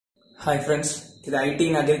Hi friends, this IT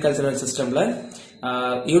in agricultural system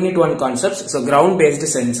unit 1 concepts. So ground based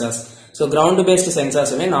sensors. So ground based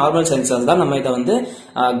sensors normal sensors தான் நம்ம இத வந்து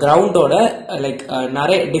ground ஓட like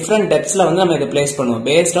நிறைய different depths ல வந்து நம்ம இத place பண்ணுவோம்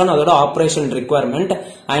based on அதோட operation requirement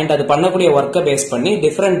and அது பண்ணக்கூடிய work பேஸ் பண்ணி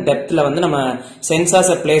different depth ல வந்து நம்ம sensors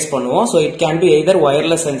place பண்ணுவோம். So it can be either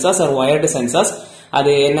wireless sensors or wired sensors.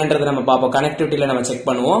 அது என்னன்றது நம்ம பாப்போம், கனெக்டிவிட்டில நம்ம செக்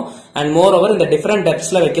பண்ணுவோம். அண்ட் மோர் ஓவர் இந்த டிஃபரெண்ட்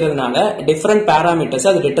டெப்த்ஸ்ல வைக்கிறதுனால டிஃபரெண்ட் பாராமீட்டர்ஸ்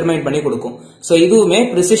அது டிட்டர்மைன் பண்ணி கொடுக்கும். சோ இதுவுமே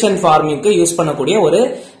பிரிசிஷன் ஃபார்மிங்க்கு யூஸ் பண்ணக்கூடிய ஒரு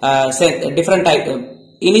different type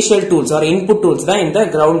initial tools R input tools தான் இந்த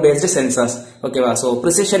கிரவுண்ட் பேஸ்டு சென்சார்ஸ். ஓகேவா? So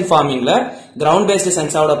precision ஃபார்மிங்ல ground based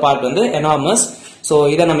சென்சாரோட part வந்து எனார்மஸ். சோ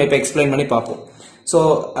இதை நம்ம இப்ப எக்ஸ்பிளைன் பண்ணி பார்ப்போம். So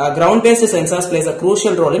ground based sensors plays a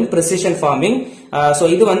crucial role in precision farming. So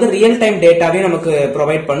இது வந்து real time dataவே நமக்கு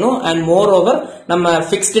provide பண்ணும் and moreover நம்ம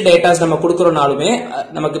fixed datas நம்ம கொடுக்கறனாலுமே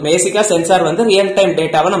நமக்கு பேசிக்கா சென்சார் வந்து real time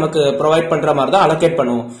dataவை நமக்கு provide பண்ற மாதிரி தான் allocate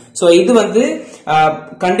பண்ணுவோம். So இது வந்து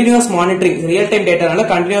continuous monitoring, real time dataனால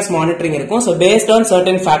continuous monitoring இருக்கும். So based on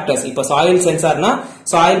certain factors, இப்போ soil sensorனா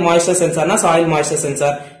soil moisture sensorனா soil moisture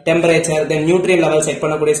sensor, temperature, then nutrient level check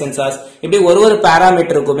பண்ணக்கூடிய சென்சார்ஸ், இப்படி ஒரு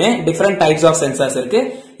பாராமீட்டருக்குமே different types of sensors இருக்கு.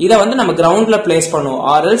 இத வந்து நம்ம கிரவுண்ட்ல பிளேஸ் பண்ணுவோம்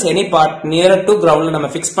or else any part nearer to groundல நம்ம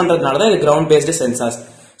ஃபிக்ஸ் பண்றதுனால தான் இது ground based sensors.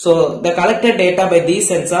 So the collected data by these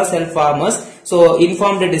sensors help farmers so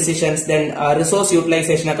informed decisions, then resource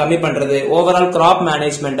utilization கம்மி பண்றது, overall crop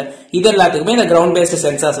management, இது எல்லாத்துக்குமே இந்த ground based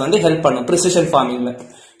sensors வந்து ஹெல்ப் பண்ணும் precision farmingல.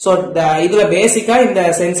 So இதுல பேசிக்கா இந்த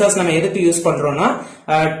சென்சார்ஸ் நம்ம எதுக்கு யூஸ் பண்றோம்னா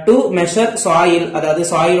to measure soil, அதாவது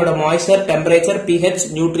soilோட moisture, temperature, pH,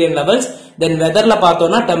 nutrient levels, then weatherல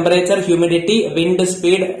பார்த்தோம்னா temperature, humidity, wind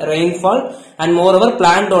speed, rainfall and moreover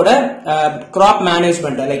plant ஓட crop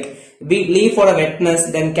management like leaf ஓட wetness,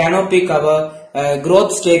 then canopy cover,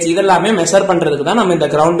 growth stage, இதெல்லாமே மெஷர் பண்றதுக்கு தான் நம்ம இந்த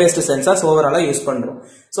ground based sensors ஓவராலா யூஸ் பண்றோம்.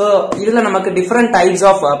 சோ இதுல நமக்கு different types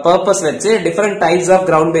of purpose வச்சு different types of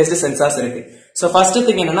ground based sensors இருக்கு. So first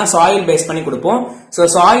thing என்னன்னா soil பேஸ் பண்ணி கொடுப்போம். So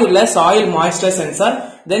soilல soil moisture sensor,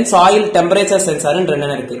 then soil temperature sensor ன்னு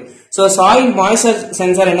ரெண்டு இருக்கு. So soil moisture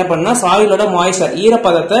sensor என்ன பண்ணா soilோட moisture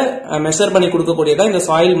ஈரப்பதத்தை மெஷர் பண்ணி கொடுக்கக்கூடியதா இந்த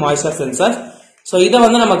soil moisture sensor. So இத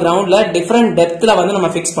வந்து நம்ம கிரவுண்ட்ல டிஃபரெண்ட் டெப்த்ல வந்து நம்ம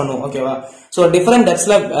ஃபிக்ஸ் பண்ணுவோம். ஓகேவா? சோ டிஃபரெண்ட்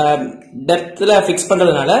டெப்த்ல ஃபிக்ஸ்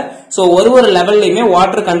பண்றதுனால சோ ஒரு லெவல்லயுமே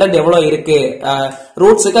வாட்டர் கண்டென்ட் எவ்வளவு இருக்கு,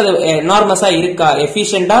 ரூட்ஸ்க்கு அது எனார்மஸா இருக்கா,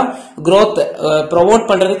 எஃபிஷியன்ட்டா growth ப்ரோமோட்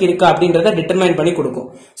பண்றதுக்கு இருக்கா அப்படின்றத டிட்டர்மைன் பண்ணி கொடுக்கும்.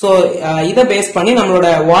 சோ இத பேஸ் பண்ணி நம்மளோட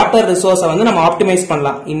வாட்டர் ரிசோர்ஸை வந்து நம்ம ஆப்டிமைஸ்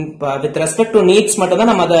பண்ணலாம். வித் ரெஸ்பெக்ட் டு நீட்ஸ் மட்டும்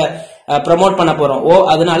தான் நம்ம அதை ப்ரோமோட் பண்ண போறோம்.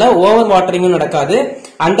 அதனால ஓவர் வாட்டரிங்கும் நடக்காது,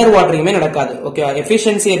 அண்டர் வாட்டரிங்குமே நடக்காது. ஓகே,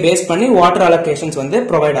 எஃபிஷியன்சியை பேஸ் பண்ணி வாட்டர் அலோகேஷன்ஸ் வந்து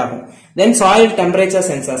ப்ரொவைட் ஆகும். தென் soil temperature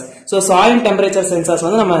sensors. So soil temperature sensors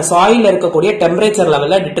வந்து நம்ம சாயில இருக்கக்கூடிய டெம்பரேச்சர்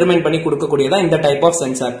லெவல்ல டிட்டர்மைன் பண்ணி கொடுக்கக்கூடியதா இந்த டைப் ஆஃப்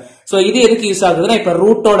சென்சார். சோ இது எதுக்கு யூஸ் ஆகுதுன்னா இப்ப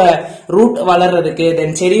ரூட் வளர்றதுக்கு,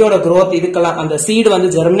 தென் செடியோட growth, இதுக்கெல்லாம் அந்த சீடு வந்து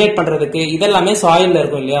ஜெர்மினேட் பண்றதுக்கு இதெல்லாமே சாயில்ல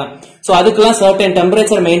இருக்கும் இல்லையா? சோ அதுக்கெல்லாம் சர்டன்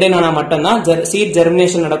டெம்பரேச்சர் மெயின்டைன் ஆனா மட்டும்தான் சீட்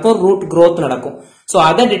ஜெர்மினேஷன் நடக்கும், ரூட் growth நடக்கும். சோ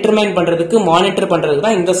அதை டிட்டர்மைன் பண்றதுக்கு, மானிட்டர் பண்றதுக்கு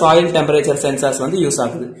தான் இந்த சாயில் டெம்பரேச்சர் சென்சார்ஸ் வந்து யூஸ்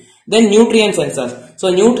ஆகுது. தென் நியூட்ரியன் சென்சார்ஸ். சோ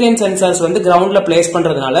நியூட்ரியன் சென்சார்ஸ் வந்து கிரவுண்ட்ல பிளேஸ்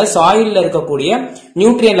பண்றதுனால சாயில்ல இருக்கக்கூடிய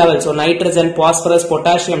நியூட்ரியன் level, so nitrogen, phosphorus,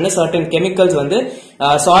 பொட்டாசியம்னு certain chemicals வந்து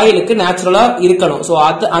சாயிலுக்கு நேச்சுரலா இருக்கணும். சோ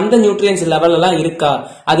அந்த நியூட்ரியன்ஸ் லெவல் எல்லாம் இருக்கா,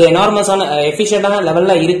 அது எனார்மஸான எஃபிஷியன்டான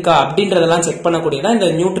லெவல்ல இருக்கா அப்படின்றதெல்லாம் செக் பண்ணக்கூடியதான் இந்த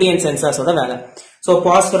நியூட்ரியன் சென்சார்ஸோட வேலை. சோ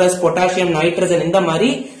பாஸ்பரஸ், பொட்டாசியம், நைட்ரஜன் இந்த மாதிரி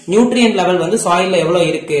நியூட்ரியன்ட் லெவல் வந்து சாயில்ல எவ்வளவு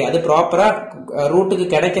இருக்கு, அது ப்ராப்பரா ரூட்டுக்கு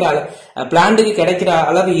கிடைக்கிற பிளான்ட்டுக்கு கிடைக்கிற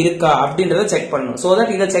அளவு இருக்கா அப்படின்றத செக் பண்ணணும். சோ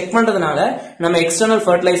தட் இதை செக் பண்றதுனால நம்ம எக்ஸ்டர்னல்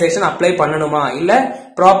ஃபர்டிலைசேஷன் அப்ளை பண்ணணுமா இல்ல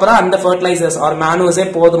ப்ராப்பரா அந்த ஃபர்டிலைசர்ஸ் ஆர் மேனுவல்ஸே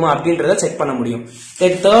போதுமா அப்படின்றத செக் பண்ண முடியும்.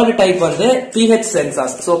 தேர்ட் டைப் வந்து pH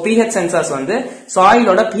sensors. So pH sensors வந்து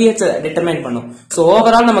சாயிலோட pH டிட்டர்மைன் பண்ணும். சோ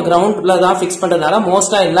ஓவரால் நம்ம கிரவுண்ட்ல தான் ஃபிக்ஸ் பண்றதுனால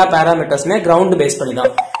மோஸ்டா எல்லா பாராமீட்டர்ஸுமே கிரவுண்ட் பேஸ் பண்ணி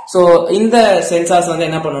தான். சோ இந்த சென்சார்ஸ் வந்து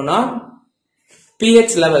என்ன பண்ணும்னா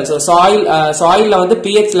pH level. So soilல வந்து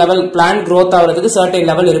pH level plant growth ஆகிறதுக்கு certain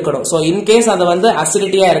level இருக்கணும். So in case அது வந்து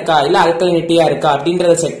acidityயா இருக்கா இல்ல alkalinityயா இருக்கா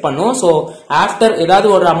அப்படின்றத செக் பண்ணும். So after ஏதாவது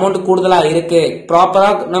ஒரு அமௌண்ட் கூடுதலா இருக்கு,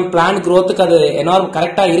 ப்ராப்பரா நம்ம plant growthக்கு அது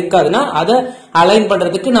கரெக்டா இருக்காதுன்னா அதை அலைன்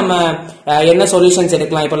பண்றதுக்கு நம்ம என்ன சொல்யூஷன்ஸ்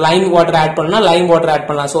எடுக்கலாம். இப்ப லைம் வாட்டர் ஆட் பண்ணா லைம் வாட்டர் ஆட்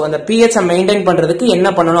பண்ணலாம். சோ அந்த pH மெயின்டைன் பண்றதுக்கு என்ன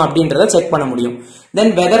பண்ணணும் அப்படின்றத செக் பண்ண முடியும்.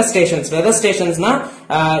 தென் வெதர் ஸ்டேஷன்ஸ்னா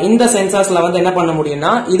இந்த சென்சார்ஸ்ல வந்து என்ன பண்ண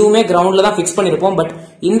முடியும்னா இதுவுமே கிரவுண்ட்ல தான் பிக்ஸ் பண்ணிருப்போம். பட்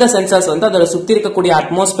இந்த சென்சார்ஸ் வந்து அதோட சுத்தி இருக்கக்கூடிய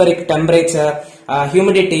அட்மாஸ்பரிக் டெம்பரேச்சர்,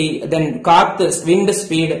 ஹியூமிடிட்டி, தென் காத்து, விண்ட்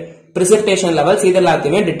ஸ்பீட், precipitation levels இது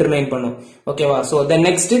எல்லாத்தையுமே டிட்டர்மைன் பண்ணும். ஓகேவா? So then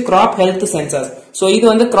next graph health sensors. So இது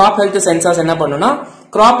வந்து கிராப் ஹெல்த் சென்சார்ஸ் என்ன பண்ணும்னா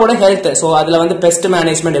கிராப்போட ஹெல்த், சோ அதுல வந்து பெஸ்ட்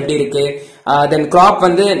மேனேஜ்மெண்ட் எப்படி இருக்கு, தென் கிராப்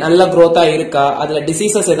வந்து நல்ல growth-ஆ இருக்கா, அதுல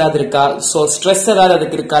டிசீசஸ் ஏதாவது இருக்கா, சோ ஸ்ட்ரெஸ் ஏதாவது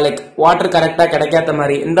அதுக்கு இருக்கா, லைக் வாட்டர் கரெக்டா கிடைக்காத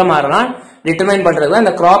மாதிரி இந்த மாதிரிலாம் டிட்டர்மைன் பண்றது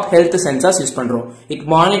அந்த crop health sensors யூஸ் பண்றோம். It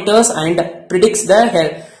monitors and predicts the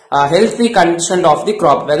healthy condition of the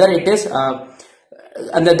crop, whether it is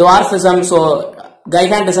அந்த dwarfism, so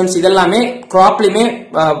gigantisms இதெல்லாமே cropலயுமே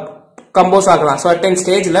கம்போஸ் ஆகலாம். certain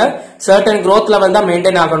ஸ்டேஜ்ல certain growth level தான்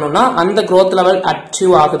மெயின்டைன் ஆகணும்னா அந்த growth level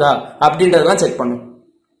அச்சீவ் ஆகுதா அப்படின்றதெல்லாம் செக் பண்ணும்.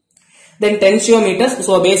 then tensiometers,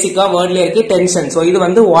 so பேசிக்கா வேர்ட்ல இருக்கு டென்ஷன். so இது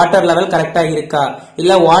வந்து வாட்டர் லெவல் கரெக்டா இருக்கா,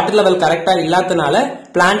 இல்ல வாட்டர் லெவல் கரெக்டா இல்லாதனால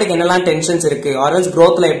பிளான்ட்க்கு என்னெல்லாம் டென்ஷன்ஸ் இருக்கு, or else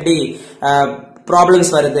growthல எப்படி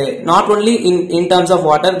ப்ராப்ளம்ஸ் வருது, not only in terms of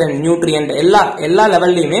water then nutrient எல்லா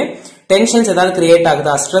லெவல்லயுமே டென்ஷன்ஸ் ஏதாவது கிரியேட்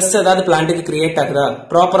ஆகுதா, ஸ்ட்ரெஸ் ஏதாவது பிளான்ட்டுக்கு கிரியேட் ஆகுதா,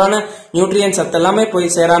 ப்ராப்பரான நியூட்ரியன்ஸ் சத்து எல்லாமே போய்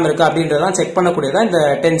சேராம இருக்கா அப்படின்றதான் செக் பண்ணக்கூடியதான் இந்த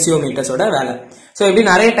டென்சியோமீட்டர்ஸோட வேலை. சோ இப்படி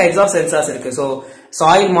நிறைய டைப்ஸ் ஆஃப் சென்சார்ஸ் இருக்கு. So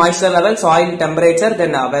soil moisture level, soil temperature,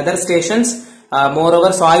 தென் weather stations,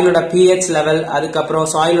 moreover சாயிலோட pH level,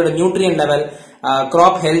 அதுக்கப்புறம் சாயிலோட நியூட்ரியன் லெவல்,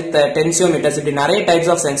 crop health, tensiometers, இப்படி நிறைய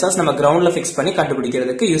டைப்ஸ் ஆஃப் சென்சார்ஸ் நம்ம கிரவுண்ட்ல ஃபிக்ஸ் பண்ணி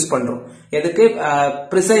கண்டுபிடிக்கிறதுக்கு யூஸ் பண்றோம். எதுக்கு?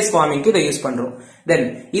 ப்ரிசைஸ் ஃபார்மிங்க்கு இதை யூஸ் பண்றோம். தென்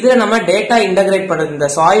இதுல நம்ம டேட்டா இன்டகிரேட் பண்றது, இந்த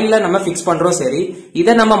சாயில்ல நம்ம ஃபிக்ஸ் பண்றோம். சரி,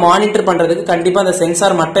 இதை நம்ம மானிட்டர் பண்றதுக்கு கண்டிப்பா அந்த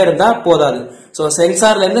சென்சார் மட்டும் இருந்தா போதாது. சோ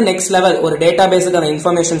சென்சார்ல இருந்து நெக்ஸ்ட் லெவல் ஒரு டேட்டா பேஸுக்கு அந்த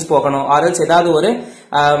இன்ஃபர்மேஷன்ஸ் போகணும், ஆர்எல்ஸ் ஏதாவது ஒரு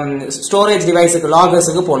ஸ்டோரேஜ் டிவைஸுக்கு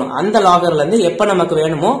லாகர்ஸுக்கு போகணும். அந்த லாகர்ல இருந்து எப்ப நமக்கு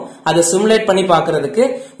வேணுமோ அதை சிமுலேட் பண்ணி பாக்குறதுக்கு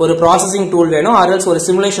ஒரு ப்ராசஸிங் டூல் வேணும், ஆர்எல்ஸ் ஒரு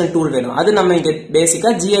சிமுலேஷன் டூல் வேணும். அது நம்ம இங்க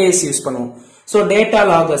பேசிக்கா ஜிஐஎஸ் யூஸ் பண்ணுவோம். சோ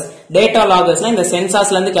டேட்டா லாகர்ஸ்னா இந்த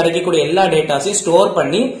சென்சார்ஸ்ல இருந்து கிடைக்கக்கூடிய எல்லா டேட்டாஸையும் ஸ்டோர்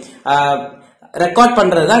பண்ணி ரெக்கார்ட்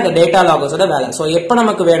பண்றது தான் இந்த டேட்டா லாகர்ஸோட வேலை. சோ எப்ப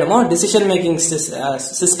நமக்கு வேணுமோ டிசிஷன் மேக்கிங்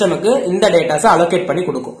சிஸ்டமுக்கு இந்த டேட்டாஸை அலோகேட் பண்ணி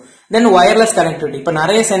கொடுக்கும். தென் வயர்லெஸ் கனெக்டிவிட்டி, இப்ப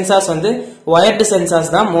நிறைய சென்சார்ஸ் வந்து வயர்டு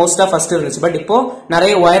சென்சார்ஸ் தான் மோஸ்டா ஃபர்ஸ்ட் இருந்துச்சு, பட் இப்போ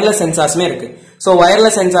நிறைய வயர்லெஸ் சென்சார்ஸ்மே இருக்கு. சோ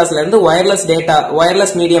வயர்லெஸ் சென்சார்ஸ்ல இருந்து wireless data,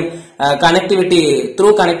 wireless medium connectivity,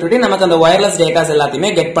 through connectivity நமக்கு அந்த வயர்லெஸ் டேட்டாஸ்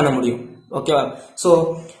எல்லாத்தையுமே கெட் பண்ண முடியும். ஓகேவா? So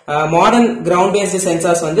modern ground paste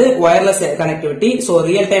sensors வந்து wireless connectivity, so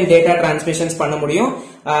real time data transmissions பண்ண முடியும்,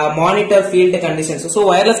 monitor field conditions. So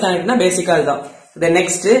wireless கனெக்ட்னா பேசிக்கா இதுதான். The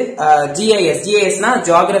next GIS னா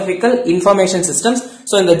ஜியோகிராபிக்கல் இன்ஃபர்மேஷன் சிஸ்டம்ஸ்.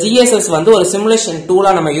 சோ இந்த GIS வந்து ஒரு சிமுலேஷன்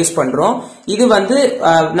டூலா நம்ம யூஸ் பண்றோம். இது வந்து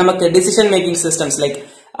நமக்கு டிசிஷன் மேக்கிங் சிஸ்டம்ஸ், லைக்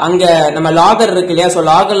அங்க நம்ம லாகர் இருக்கு இல்லையா, சோ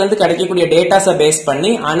லாகர்ல இருந்து கிடைக்கக்கூடிய டேட்டாஸை பேஸ்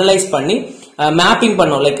பண்ணி அனலைஸ் பண்ணி மேப்பிங்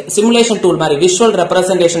பண்ணும், லைக் சிமுலேஷன் டூல் மாதிரி விஷுவல்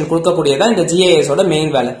ரெப்ரசன்டேஷன் கொடுக்கக்கூடியதான் இந்த GIS ஓட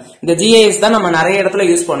மெயின் வேலை. இந்த GIS தான் நம்ம நிறைய இடத்துல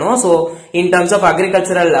யூஸ் பண்ணுவோம். So in terms of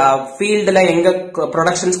agricultural ஃபீல்டுல எங்க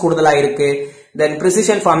ப்ரொடக்ஷன்ஸ் கூடுதலா இருக்கு, தென்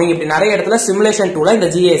பிரிசிஷன் ஃபார்மிங், இப்படி நிறைய இடத்துல சிமுலேஷன் டூலா இந்த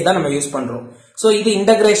GIS தான் நம்ம யூஸ் பண்றோம். சோ இது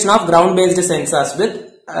integration of ground paste sensors with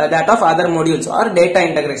that of other modules R data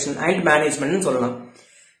integration and management சொல்லலாம்.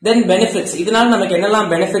 தென் பெனிஃபிட்ஸ், இதனால நமக்கு என்னெல்லாம்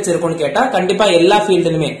பெனிஃபிட்ஸ் இருக்கும்னு கேட்டா கண்டிப்பா எல்லா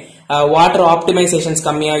ஃபீல்டுலுமே வாட்டர் ஆப்டிமைசேஷன்ஸ்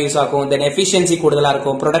கம்மியா யூஸ் ஆகும், தென் எஃபிஷியன்சி கூடுதலா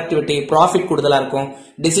இருக்கும், ப்ரொடக்டிவிட்டி ப்ராஃபிட் கூடுதலா இருக்கும்,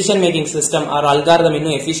 decision making system R algorithm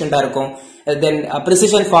இன்னும் எஃபிஷியன்டா இருக்கும், தென்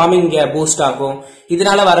பிரிசிஷன் ஃபார்மிங் பூஸ்ட் ஆகும்.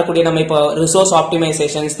 இதனால வரக்கூடிய நம்ம இப்போ ரிசோர்ஸ்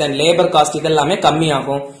ஆப்டிமைசேஷன்ஸ், தென் லேபர் காஸ்ட் இதெல்லாமே கம்மி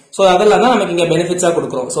ஆகும். சோ அதெல்லாம் தான் நமக்கு இங்க பெனிஃபிட்ஸா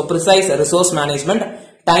கொடுக்குறோம். So precise resource management,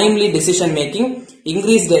 timely decision making,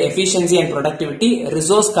 increased efficiency and productivity,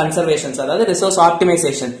 resource conservation, அதாவது resource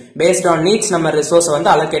optimization based on needs நம்ம resource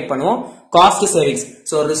வந்து allocate பண்ணுவோம், cost savings,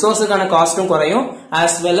 so resourceக்கான காஸ்டும் குறையும்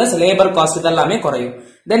as well as labor cost இதெல்லாமே குறையும்.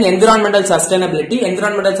 then environmental sustainability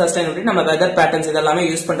நம்ம weather patterns இதெல்லாமே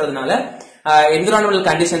use பண்றதுனால environmental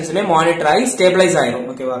conditions மானிட்டர் ஆகி ஸ்டேபிளைஸ் ஆயிரும்.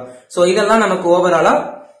 ஓகேவா? சோ இதெல்லாம் நமக்கு ஓவராலா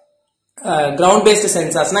கிரவுண்ட் பேஸ்ட்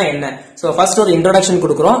சென்சார்ஸ்னா என்ன. சோ ஃபர்ஸ்ட் ஒரு இன்ட்ரோடக்ஷன்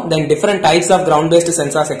கொடுக்குறோம், தென் different types of ground paste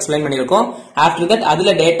sensors explain பண்ணிருக்கோம். ஆஃப்டர் தட்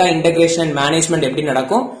அதுல டேட்டா இன்டகிரேஷன் அண்ட் மேனேஜ்மெண்ட் எப்படி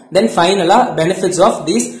நடக்கும், தென் ஃபைனலா பெனிஃபிட்ஸ் ஆஃப்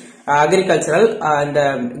தீஸ் அக்ரிகல்ச்சரல் இந்த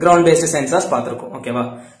கிரவுண்ட் பேஸ்ட் சென்சார்ஸ் பார்த்திருக்கோம். ஓகேவா?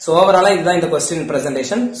 சோ ஓவராலா இதுதான் இந்த கொஸ்டின்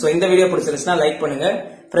பிரசன்டேஷன். சோ இந்த வீடியோ பிடிச்சிருந்துச்சுன்னா லைக் பண்ணுங்க,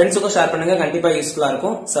 ஃப்ரெண்ட்ஸுக்கும் ஷேர் பண்ணுங்க, கண்டிப்பா யூஸ்ஃபுல்லா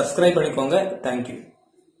இருக்கும். சப்ஸ்கிரைப் பண்ணிக்கோங்க. தேங்க்யூ.